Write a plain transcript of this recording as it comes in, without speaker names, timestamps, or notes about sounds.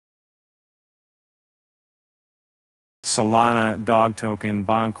Solana dog token,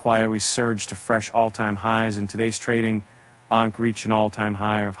 Bonk quietly surged to fresh all-time highs. In today's trading, Bonk reached an all-time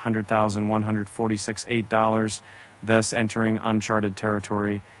high of $100,146.8, thus entering uncharted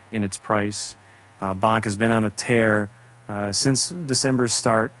territory in its price. Bonk has been on a tear since December's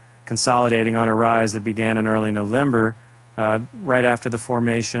start, consolidating on a rise that began in early November, right after the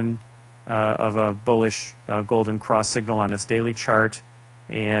formation of a bullish golden cross signal on its daily chart,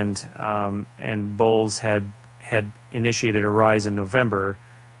 and bulls had initiated a rise in November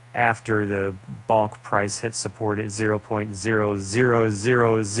after the Bonk price hit support at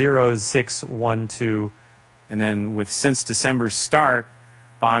 0.000612, and then since December's start,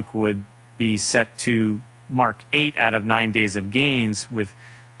 Bonk would be set to mark 8 out of 9 days of gains, with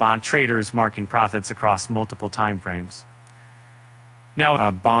Bonk traders marking profits across multiple time frames.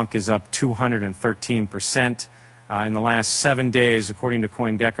 Now, Bonk is up 213% in the last 7 days, according to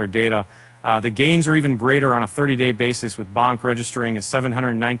CoinDecker data. The gains are even greater on a 30-day basis, with Bonk registering a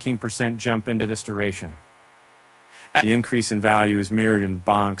 719% jump into this duration. The increase in value is mirrored in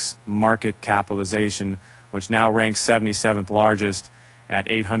Bonk's market capitalization, which now ranks 77th largest at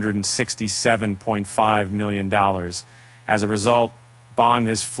 $867.5 million. As a result, Bonk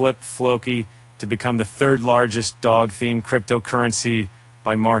has flipped Floki to become the third largest dog-themed cryptocurrency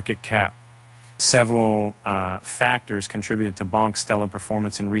by market cap. Several factors contributed to Bonk's stellar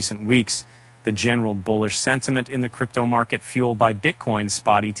performance in recent weeks. The general bullish sentiment in the crypto market, fueled by Bitcoin's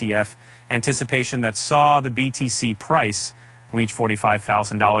spot ETF anticipation that saw the BTC price reach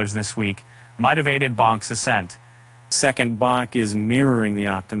 $45,000 this week, motivated Bonk's ascent. Second, Bonk is mirroring the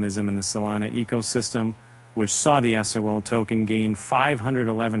optimism in the Solana ecosystem, which saw the SOL token gain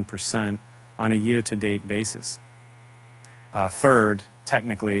 511% on a year-to-date basis. Third,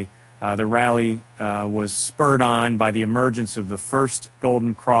 technically, the rally was spurred on by the emergence of the first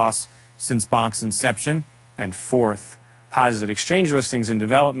golden cross since Bonk's inception. And fourth, positive exchange listings and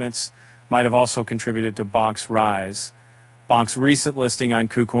developments might have also contributed to Bonk's rise. Bonk's recent listing on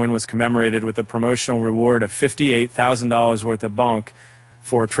KuCoin was commemorated with a promotional reward of $58,000 worth of Bonk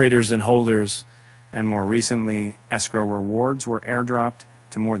for traders and holders. And more recently, escrow rewards were airdropped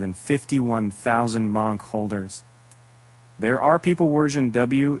to more than 51,000 Bonk holders. There are people version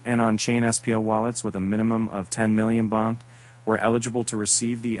W and on-chain SPL wallets with a minimum of 10 million Bonk were eligible to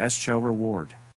receive the SCHO reward.